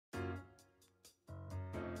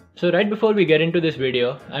So right before we get into this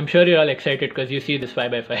video, I'm sure you're all excited because you see this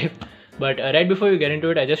 5x5. But right before we get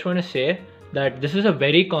into it, I just want to say that this is a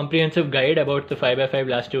very comprehensive guide about the 5x5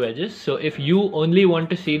 last two edges. So if you only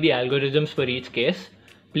want to see the algorithms for each case,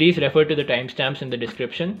 please refer to the timestamps in the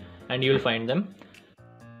description and you'll find them.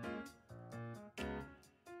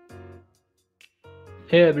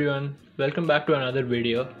 Hey everyone, welcome back to another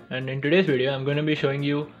video, and in today's video I'm going to be showing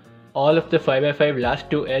you all of the 5x5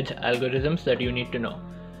 last two edge algorithms that you need to know.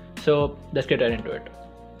 So let's get right into it.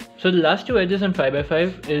 So the last two edges on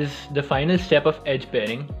 5x5 is the final step of edge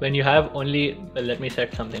pairing when you have only, well, let me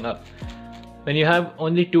set something up. When you have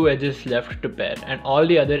only two edges left to pair and all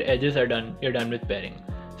the other edges are done, you're done with pairing.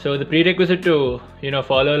 So the prerequisite to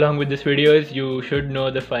follow along with this video is you should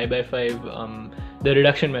know the 5x5, the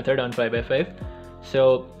reduction method on 5x5.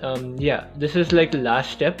 So yeah, this is like the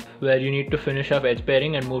last step where you need to finish off edge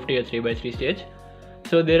pairing and move to your 3x3 stage.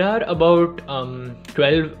 So there are about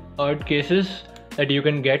 12 odd cases that you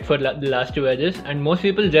can get for the last two edges, and most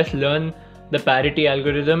people just learn the parity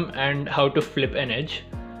algorithm and how to flip an edge.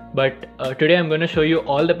 But today I'm going to show you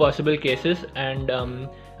all the possible cases, and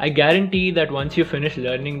I guarantee that once you finish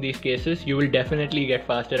learning these cases, you will definitely get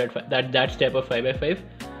faster at that step of 5x5.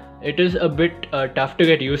 It is a bit tough to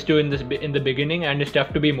get used to in the beginning, and it's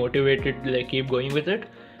tough to be motivated to keep going with it.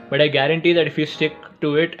 But I guarantee that if you stick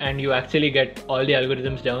to it and you actually get all the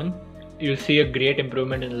algorithms down, you'll see a great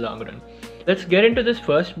improvement in the long run. Let's get into this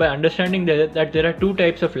first by understanding that there are two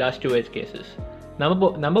types of last two edge cases.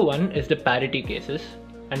 Number one is the parity cases,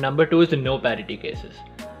 and number two is the no parity cases.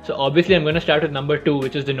 So obviously I'm going to start with number two,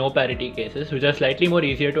 which is the no parity cases, which are slightly more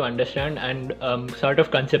easier to understand and sort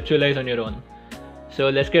of conceptualize on your own. So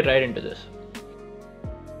let's get right into this.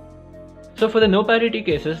 So for the no parity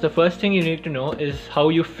cases, the first thing you need to know is how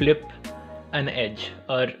you flip an edge,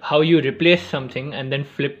 or how you replace something and then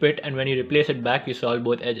flip it, and when you replace it back you solve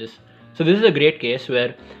both edges. So this is a great case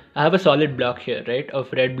where I have a solid block here, right,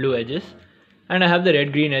 of red blue edges, and I have the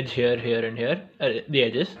red green edge here, here and here, the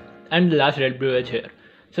edges, and the last red blue edge here.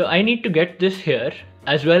 So I need to get this here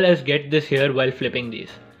as well as get this here while flipping these.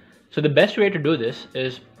 So the best way to do this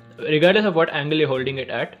is, regardless of what angle you're holding it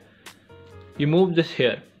at, you move this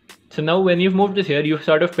here. So now when you've moved this here, you've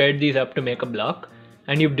sort of paired these up to make a block,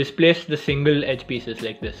 and you've displaced the single edge pieces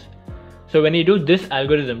like this. So when you do this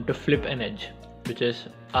algorithm to flip an edge, which is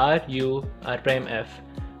R, U, R prime F,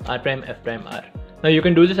 R prime F prime R. Now you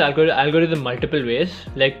can do this algorithm multiple ways.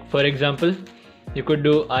 Like for example, you could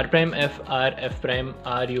do R prime F, R, F prime,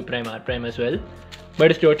 R, U prime, R prime as well.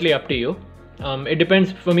 But it's totally up to you. It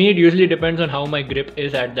depends. For me, it usually depends on how my grip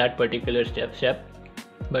is at that particular step.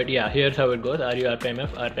 But yeah, here's how it goes: R, U, R prime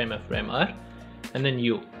F, R prime F prime R, and then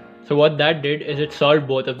U. So what that did is it solved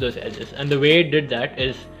both of those edges. And the way it did that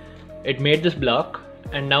is it made this block,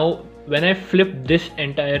 and now when I flip this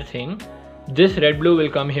entire thing, this red blue will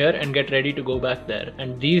come here and get ready to go back there,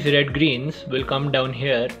 and these red greens will come down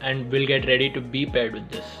here and will get ready to be paired with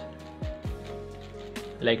this,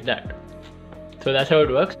 like that. So that's how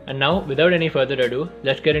it works. And now, without any further ado,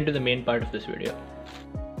 let's get into the main part of this video.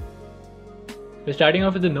 We're starting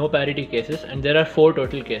off with the no parity cases, and there are 4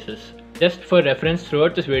 total cases. Just for reference,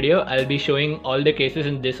 throughout this video I'll be showing all the cases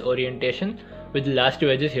in this orientation with the last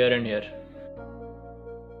two edges here and here.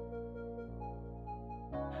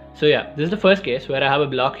 So yeah, this is the first case where I have a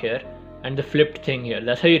block here and the flipped thing here.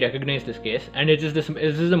 That's how you recognize this case, and this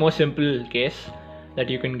is the most simple case that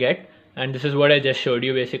you can get, and this is what I just showed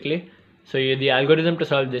you basically. So the algorithm to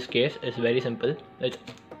solve this case is very simple. It's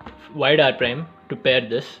wide R prime to pair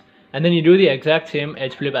this, and then you do the exact same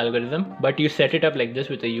edge flip algorithm, but you set it up like this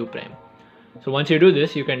with a U prime. So once you do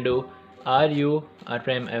this, you can do R, U, R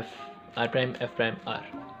prime, F, R prime, F prime, R,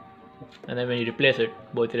 and then when you replace it,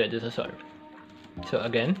 both your edges are solved. So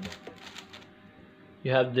again,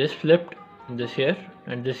 you have this flipped, this here,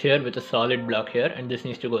 and this here with a solid block here, and this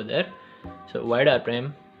needs to go there. So wide R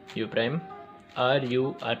prime, U prime, R,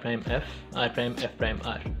 U, R prime, F, R prime, F prime,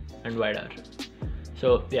 R, and wide R.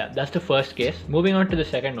 So yeah, that's the first case. Moving on to the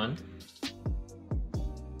second one.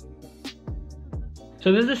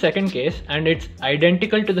 So this is the second case, and it's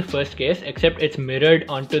identical to the first case, except it's mirrored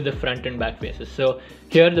onto the front and back faces. So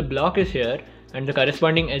here the block is here, and the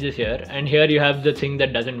corresponding edge is here, and here you have the thing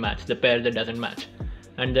that doesn't match, the pair that doesn't match,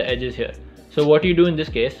 and the edge is here. So what you do in this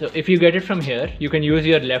case, so if you get it from here, you can use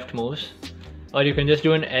your left moves, or you can just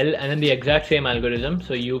do an L and then the exact same algorithm,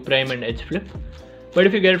 so U prime and edge flip. But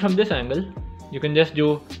if you get it from this angle, you can just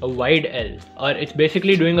do a wide L, or it's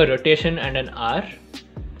basically doing a rotation and an R.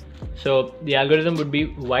 So the algorithm would be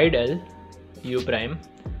wide L, U prime,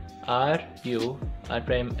 R, U, R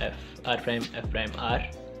prime, F, R prime, F prime, R,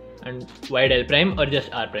 and wide L prime, or just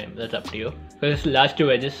R prime, that's up to you, because it's the last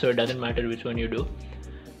two edges, so it doesn't matter which one you do.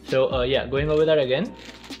 So yeah, going over that again,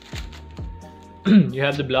 you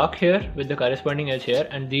have the block here with the corresponding edge here,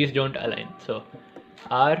 and these don't align. So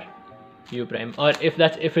R U prime, or if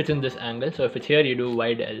it's in this angle, so if it's here, you do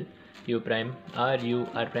wide L U prime, R U,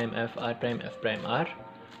 R prime F, R prime F prime R,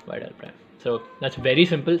 wide L prime. So that's very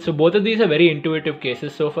simple. So both of these are very intuitive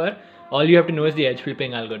cases so far. All you have to know is the edge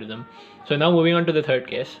flipping algorithm. So now moving on to the third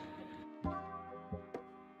case.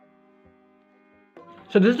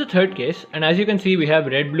 So this is the third case, and as you can see, we have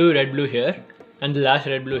red blue here, and the last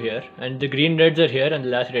red blue here, and the green reds are here, and the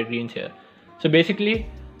last red greens here. So basically,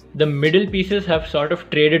 the middle pieces have sort of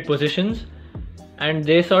traded positions, and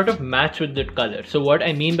they sort of match with the color. So what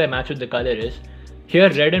I mean by match with the color is, here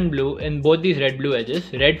red and blue, in both these red blue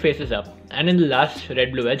edges, red faces up, and in the last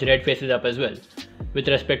red blue edge, red faces up as well, with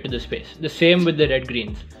respect to the space. The same with the red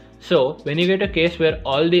greens. So when you get a case where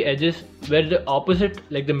all the edges, where the opposite,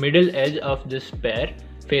 like the middle edge of this pair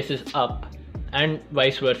faces up, and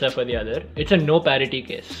vice versa for the other, it's a no parity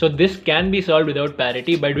case. So this can be solved without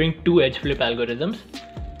parity by doing two edge flip algorithms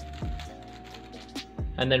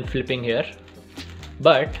and then flipping here.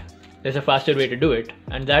 But there's a faster way to do it,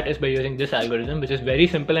 and that is by using this algorithm, which is very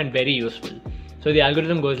simple and very useful. So the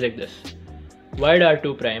algorithm goes like this: wide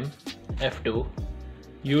R2 prime F2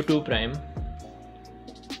 U2 prime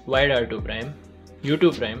wide R2 prime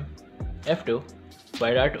U2 prime F2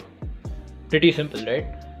 wide R2. Pretty simple, right?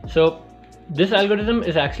 So this algorithm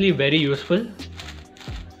is actually very useful,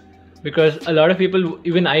 because a lot of people,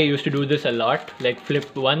 even I used to do this a lot, like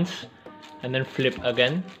flip once and then flip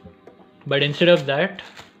again. But instead of that,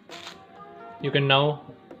 you can now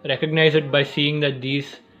recognize it by seeing that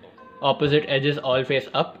these opposite edges all face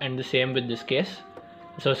up, and the same with this case.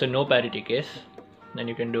 So it's a no parity case. Then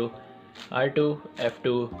you can do R2,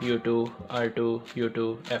 F2, U2, R2,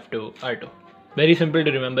 U2, F2, R2. Very simple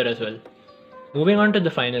to remember as well. Moving on to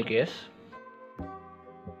the final case.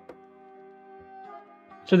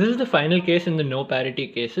 So this is the final case in the no parity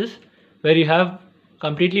cases, where you have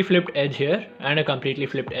completely flipped edge here and a completely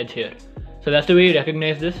flipped edge here. So that's the way you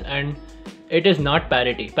recognize this, and it is not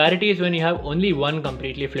parity. Parity is when you have only one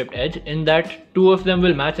completely flipped edge, in that two of them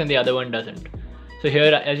will match and the other one doesn't. So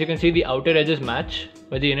here, as you can see, the outer edges match,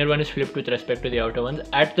 but the inner one is flipped with respect to the outer ones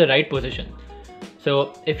at the right position.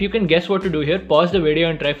 So if you can guess what to do here, pause the video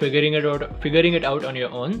and try figuring it out on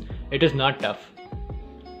your own. It is not tough.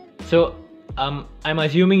 So I'm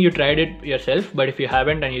assuming you tried it yourself, but if you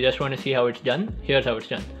haven't and you just want to see how it's done, here's how it's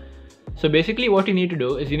done. So basically what you need to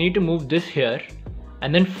do is you need to move this here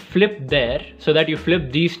and then flip there, so that you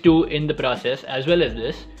flip these two in the process as well as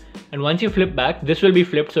this. And once you flip back, this will be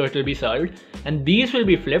flipped, so it will be solved, and these will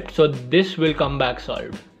be flipped, so this will come back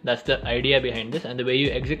solved. That's the idea behind this, and the way you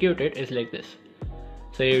execute it is like this.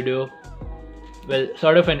 So you do, well,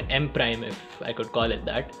 sort of an M prime, if I could call it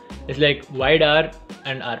that. It's like wide R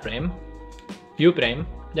and R prime, U prime,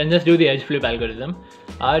 then just do the edge flip algorithm,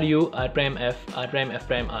 R U, R prime F, R prime F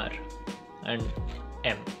prime R, and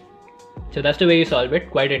M. So that's the way you solve it,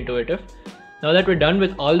 quite intuitive. Now that we're done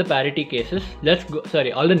with all the parity cases,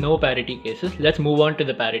 all the no parity cases, let's move on to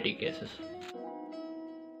the parity cases.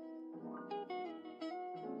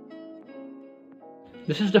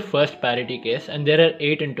 This is the first parity case, and there are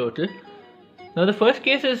 8 in total. Now the first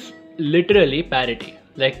case is literally parity.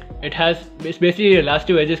 Like it's basically your last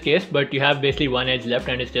two edges case, but you have basically one edge left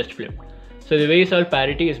and it's just flipped. So the way you solve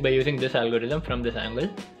parity is by using this algorithm from this angle.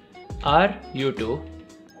 R U2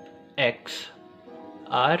 X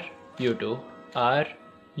R U2 R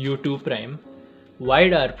U2 prime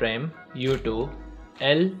wide R prime U2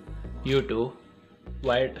 L U2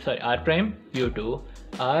 R prime U2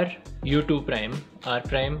 R U2 prime R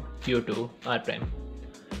prime U2 R prime.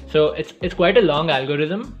 So it's quite a long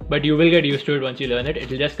algorithm, but you will get used to it once you learn it. It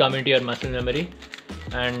will just come into your muscle memory,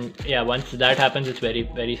 and yeah, once that happens, it's very,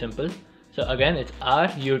 very simple. So again, it's R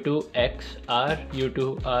U2 X R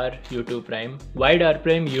U2 R U2 prime wide R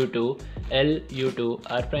prime U2 L U2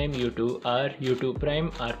 R prime U2 R U2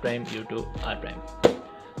 prime R prime U2 R prime.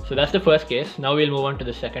 So that's the first case. Now we'll move on to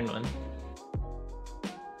the second one.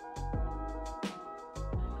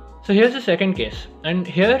 So here's the second case, and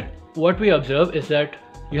here what we observe is that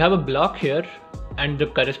you have a block here and the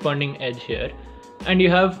corresponding edge here, and you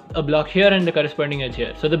have a block here and the corresponding edge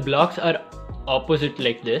here. So the blocks are opposite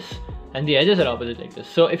like this, and the edges are opposite like this.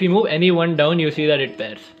 So if you move any one down, you see that it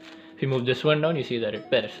pairs. If you move this one down, you see that it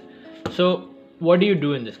pairs. So what do you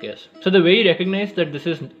do in this case? So the way you recognize that this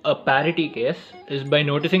is a parity case is by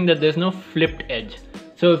noticing that there's no flipped edge.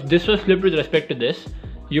 So if this was flipped with respect to this,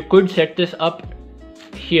 you could set this up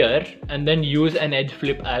here and then use an edge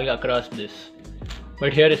flip alg across this.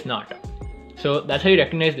 but here it's not. So that's how you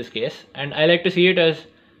recognize this case, and I like to see it as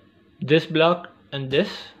this block and this,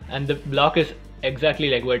 and the block is exactly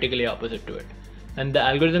like vertically opposite to it. And the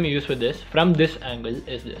algorithm you use for this from this angle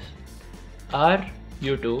is this: R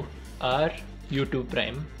U2 R U2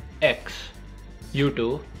 prime X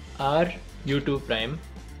U2 R U2 prime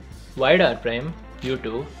wide R prime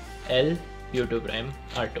U2 L U2 prime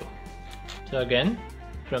R2. So again,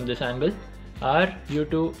 from this angle, R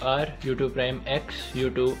U2 R U2 prime X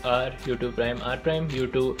U2 R U2 prime R prime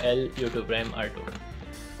U2 L U2 prime R2.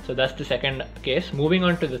 So that's the second case. Moving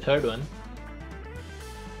on to the third one.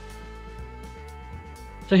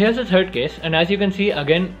 So here's the third case, and as you can see,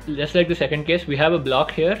 again, just like the second case, we have a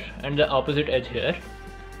block here and the opposite edge here.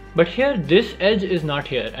 But here, this edge is not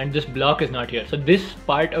here and this block is not here. So this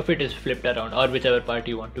part of it is flipped around, or whichever part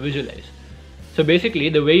you want to visualize. So basically,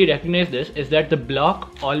 the way you recognize this is that the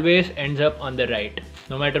block always ends up on the right,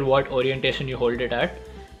 no matter what orientation you hold it at.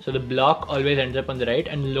 So the block always ends up on the right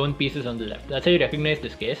and the lone piece is on the left. That's how you recognize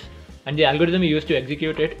this case. And the algorithm you use to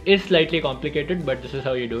execute it is slightly complicated, but this is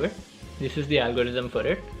how you do it. This is the algorithm for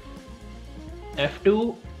it.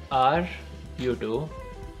 F2 R U2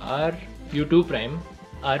 R U2 prime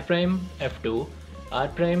R prime F2 R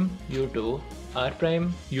prime U2 R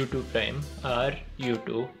prime U2 prime R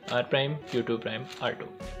U2 R prime U2 prime R2.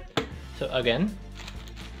 So again,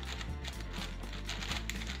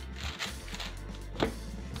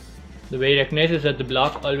 the way you recognize is that the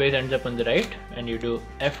block always ends up on the right, and you do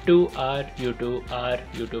F2 R U2 R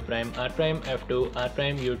U2 prime R prime F2 R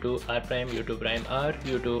prime U2 R prime U2 prime R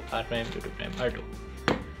U2 R prime U2 prime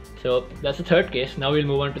R2. So that's the third case. Now we'll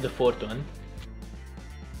move on to the fourth one.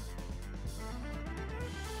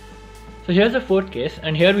 So here's the fourth case,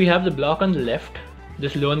 and here we have the block on the left,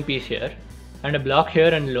 this lone piece here, and a block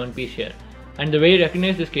here and a lone piece here. And the way you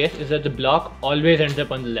recognize this case is that the block always ends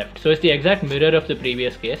up on the left. So it's the exact mirror of the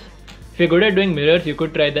previous case. If you're good at doing mirrors, you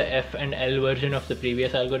could try the F and L version of the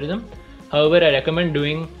previous algorithm. However, I recommend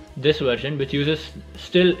doing this version, which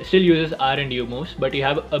still uses R and U moves, but you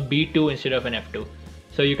have a B2 instead of an F2.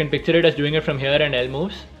 So you can picture it as doing it from here and L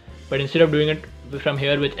moves, but instead of doing it from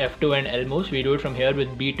here with F2 and L moves, we do it from here with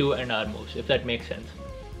B2 and R moves, if that makes sense.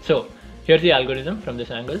 So here's the algorithm from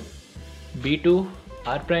this angle: B2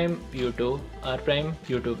 R prime U2 R prime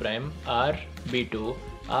U2 prime R B2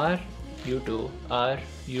 R U2 R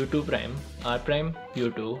U2 prime R prime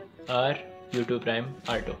U2 R U2 prime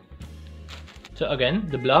R2. So again,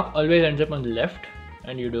 the block always ends up on the left,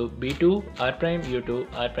 and you do B2 R prime U2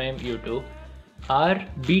 R prime U2 R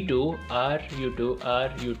B2 R U2 R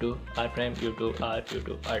U2 R prime U2 R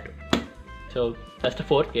U2 R2. So that's the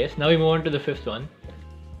fourth case. Now we move on to the fifth one.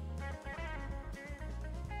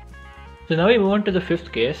 So now we move on to the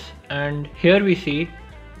fifth case, and here we see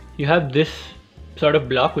you have this sort of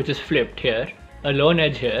block which is flipped here, a lone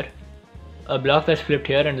edge here, a block that's flipped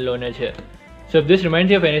here, and a lone edge here. So if this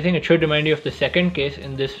reminds you of anything, it should remind you of the second case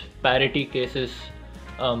in this parity cases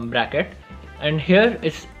bracket. And here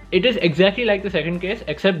it is exactly like the second case,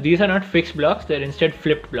 except these are not fixed blocks, they're instead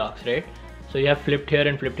flipped blocks, right? So you have flipped here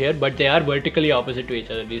and flipped here, but they are vertically opposite to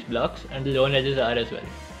each other, these blocks, and the lone edges are as well.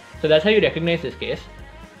 So that's how you recognize this case.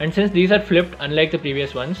 And since these are flipped, unlike the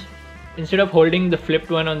previous ones, instead of holding the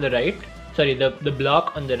flipped one on the right, sorry, the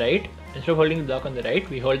block on the right, instead of holding the block on the right,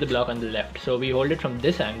 we hold the block on the left. So we hold it from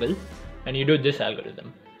this angle, and you do this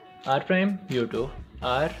algorithm: R prime U2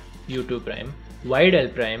 R U2 prime wide L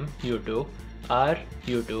prime U2 R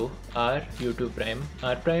U2 R U2 prime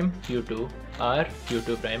R prime U2 R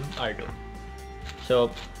U2 prime R2.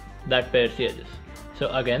 So that pairs the edges. So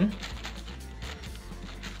again,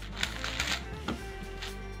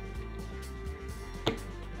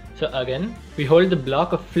 we hold the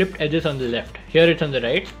block of flipped edges on the left. Here it's on the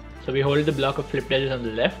right, so we hold the block of flipped edges on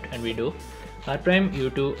the left, and we do R prime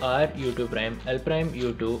U2 R U2 prime L prime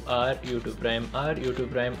U2 R U2 prime R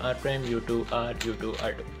U2 prime R prime U2 R U2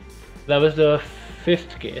 R2. That was the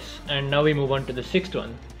fifth case, and now we move on to the sixth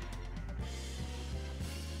one.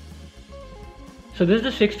 So this is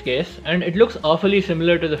the sixth case, and it looks awfully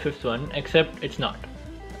similar to the fifth one, except it's not,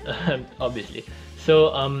 obviously.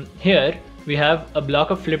 So here we have a block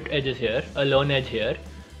of flipped edges here, a lone edge here,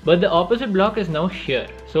 but the opposite block is now here.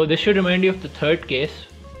 So this should remind you of the third case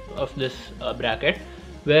of this bracket,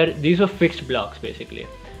 where these were fixed blocks basically.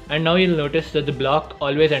 And now you'll notice that the block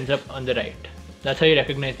always ends up on the right. That's how you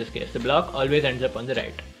recognize this case. The block always ends up on the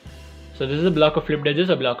right. So this is a block of flipped edges,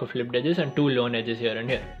 a block of flipped edges, and two lone edges here and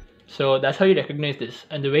here. So that's how you recognize this.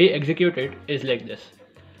 And the way you execute it is like this: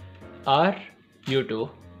 R U2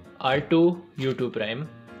 R2 U2 prime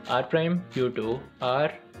R prime U2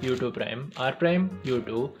 R U2 prime R prime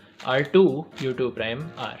U2 R2 U2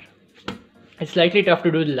 prime R. It's slightly tough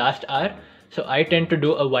to do the last R, so I tend to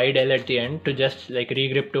do a wide L at the end to just like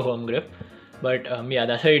regrip to home grip. But yeah,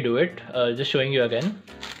 that's how you do it. Just showing you again.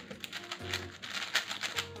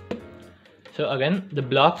 So again, the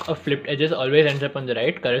block of flipped edges always ends up on the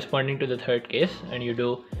right, corresponding to the third case, and you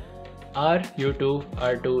do R, U2,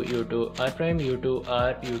 R2, U2, R prime, U2,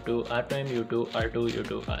 R, U2, R prime, U2, R2,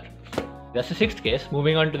 U2, R. That's the sixth case.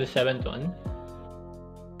 Moving on to the seventh one.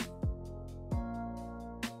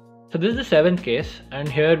 So this is the seventh case, and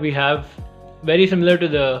here we have very similar to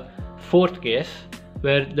the fourth case,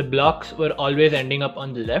 where the blocks were always ending up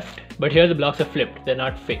on the left, but here the blocks are flipped, they're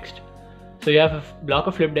not fixed. So you have a block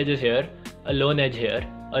of flipped edges here, a lone edge here,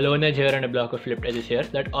 a lone edge here, and a block of flipped edges here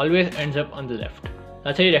that always ends up on the left.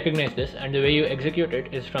 That's how you recognize this, and the way you execute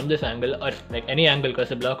it is from this angle, or like any angle, because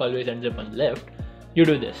the block always ends up on the left. You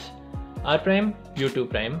do this: R prime, U2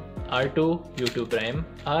 prime, R2, U2 prime,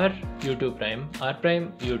 R, U2 prime, R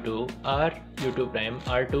prime, U2, R, U2 prime,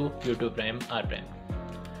 R2, U2 prime, R prime.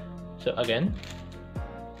 So again,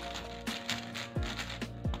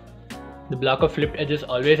 the block of flipped edges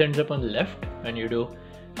always ends up on the left, and you do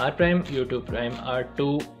R prime, U2 prime,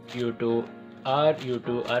 R2, U2, R,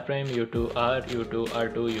 U2, R prime, U2, R, U2,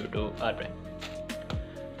 R2, U2, R prime.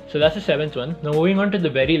 So that's the seventh one. Now moving on to the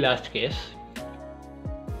very last case.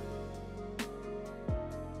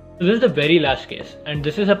 So this is the very last case, and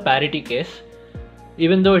this is a parity case.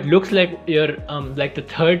 Even though it looks like you're like the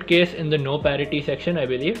third case in the no parity section, I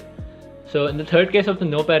believe. So in the third case of the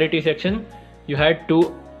no parity section, you had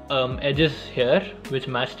two edges here which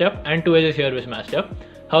matched up and two edges here which matched up.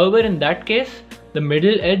 However, in that case, the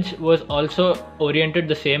middle edge was also oriented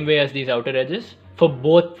the same way as these outer edges for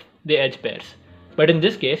both the edge pairs. But in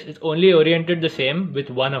this case, it's only oriented the same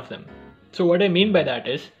with one of them. So what I mean by that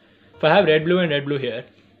is, if I have red blue and red blue here,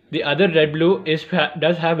 the other red blue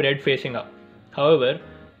does have red facing up. However,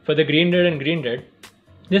 for the green red and green red,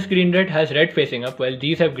 this green red has red facing up while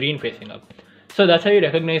these have green facing up. So that's how you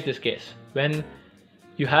recognize this case. When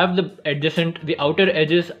you have the outer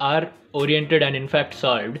edges are oriented and in fact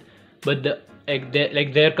solved, but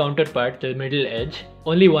their counterpart, the middle edge,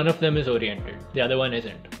 only one of them is oriented, the other one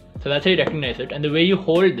isn't. So that's how you recognize it. And the way you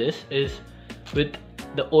hold this is with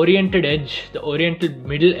the oriented edge, the oriented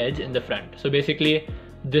middle edge in the front. So basically,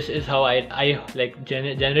 this is how I like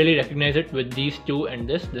generally recognize it, with these two and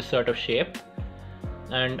this sort of shape.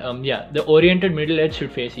 And yeah, the oriented middle edge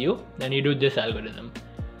should face you. Then you do this algorithm: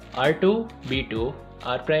 R2, B2,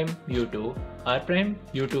 R prime, U2, R prime,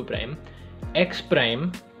 U2 prime, X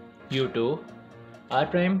prime, U2, R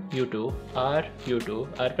prime, U2, R, U2,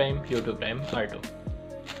 R prime, U2 prime, R2.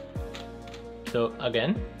 So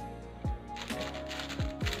again,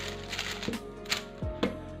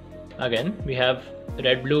 we have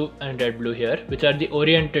red blue and red blue here, which are the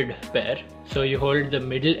oriented pair. So you hold the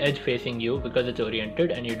middle edge facing you because it's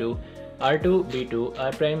oriented, and you do R2, B2,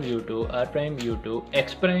 R prime, U2, R prime, U2,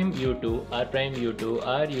 X prime, U2, R prime, U2,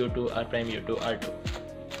 R, U2, R prime, U2, R2.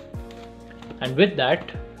 And with that,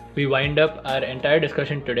 we wind up our entire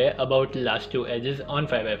discussion today about the last two edges on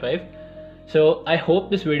 5x5. So I hope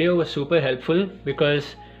this video was super helpful,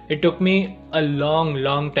 because it took me a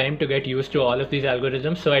long time to get used to all of these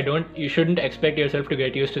algorithms. So you shouldn't expect yourself to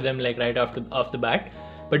get used to them like right off the bat.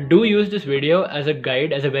 But do use this video as a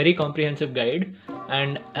guide, as a very comprehensive guide,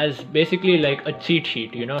 and as basically like a cheat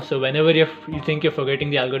sheet, you know. So whenever you think you're forgetting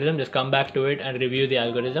the algorithm, just come back to it and review the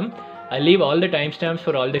algorithm. I'll leave all the timestamps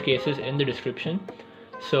for all the cases in the description,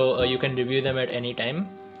 so you can review them at any time.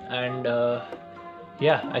 And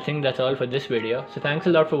yeah, I think that's all for this video. So thanks a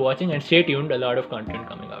lot for watching, and stay tuned, a lot of content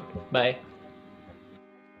coming out. Bye.